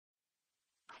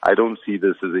I don't see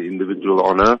this as an individual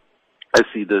honor. I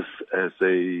see this as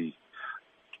a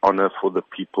honor for the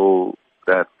people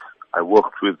that I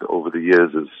worked with over the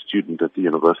years as a student at the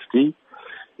university,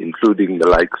 including the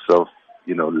likes of,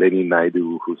 Kumi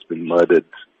Naidoo, who's been murdered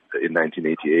in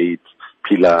 1988,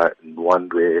 Pila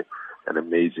Nwandwe, an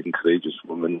amazing, courageous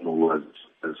woman who was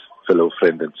a fellow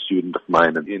friend and student of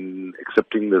mine. And in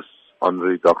accepting this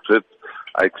honorary doctorate,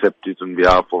 I accept it on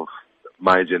behalf of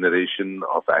my generation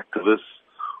of activists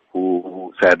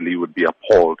who sadly would be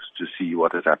appalled to see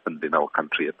what has happened in our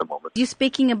country at the moment. You're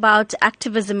speaking about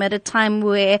activism at a time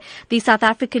where the South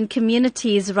African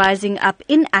community is rising up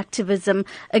in activism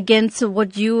against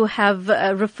what you have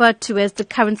referred to as the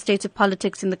current state of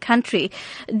politics in the country.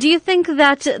 Do you think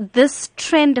that this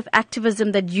trend of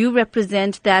activism that you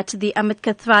represent, that the Amit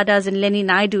Kathradas and Kumi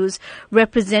Naidoos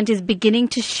represent, is beginning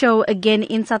to show again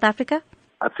in South Africa?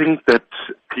 I think that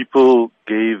people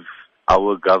gave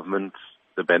our government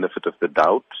the benefit of the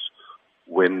doubt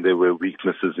when there were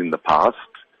weaknesses in the past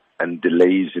and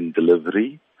delays in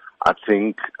delivery. I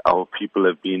think our people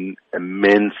have been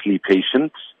immensely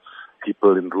patient.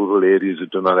 People in rural areas who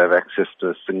do not have access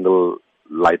to a single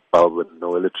light bulb and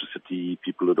no electricity,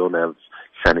 people who don't have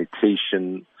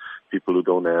sanitation, people who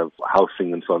don't have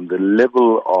housing and so on. The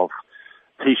level of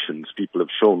patience people have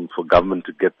shown for government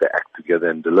to get their act together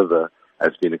and deliver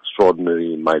has been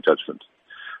extraordinary in my judgment.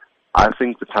 I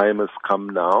think the time has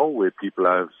come now where people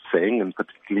are saying, and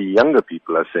particularly younger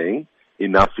people are saying,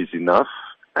 enough is enough.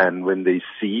 And when they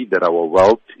see that our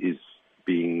wealth is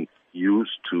being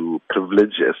used to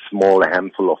privilege a small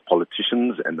handful of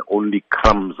politicians and only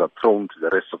crumbs are thrown to the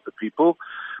rest of the people,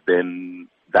 then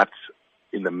that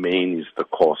in the main is the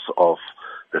cause of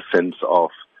the sense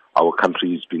of our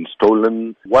country is being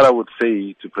stolen. What I would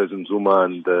say to President Zuma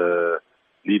and the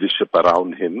leadership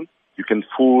around him, you can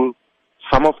fool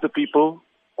some of the people,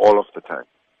 all of the time.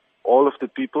 All of the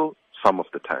people, some of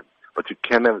the time. But you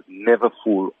can never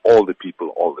fool all the people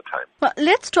all the time. Well,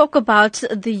 let's talk about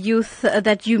the youth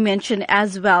that you mentioned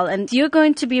as well. And you're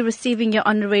going to be receiving your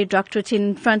honorary doctorate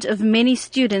in front of many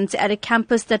students at a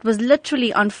campus that was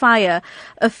literally on fire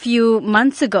a few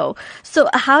months ago. So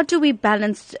how do we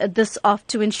balance this off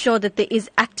to ensure that there is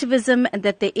activism and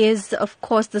that there is, of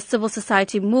course, the civil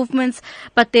society movements,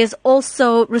 but there's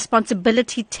also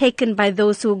responsibility taken by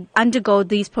those who undergo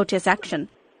these protest action?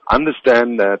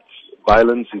 Understand that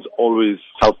violence is always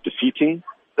self-defeating,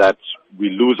 that we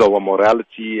lose our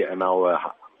morality and our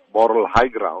moral high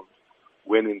ground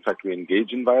when in fact we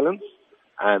engage in violence,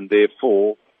 and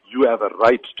therefore you have a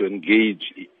right to engage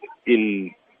in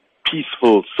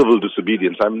peaceful civil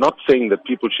disobedience. I'm not saying that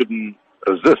people shouldn't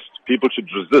resist. People should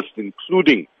resist,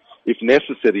 including, if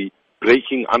necessary,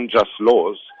 breaking unjust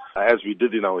laws, as we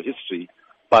did in our history,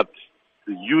 but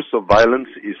the use of violence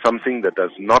is something that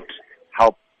does not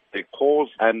help a cause.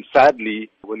 And sadly,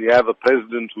 when you have a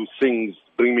president who sings,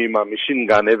 "Bring me my machine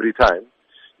gun" every time,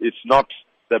 it's not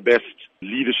the best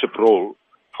leadership role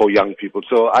for young people.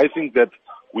 So I think that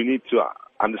we need to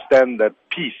understand that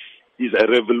peace is a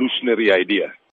revolutionary idea.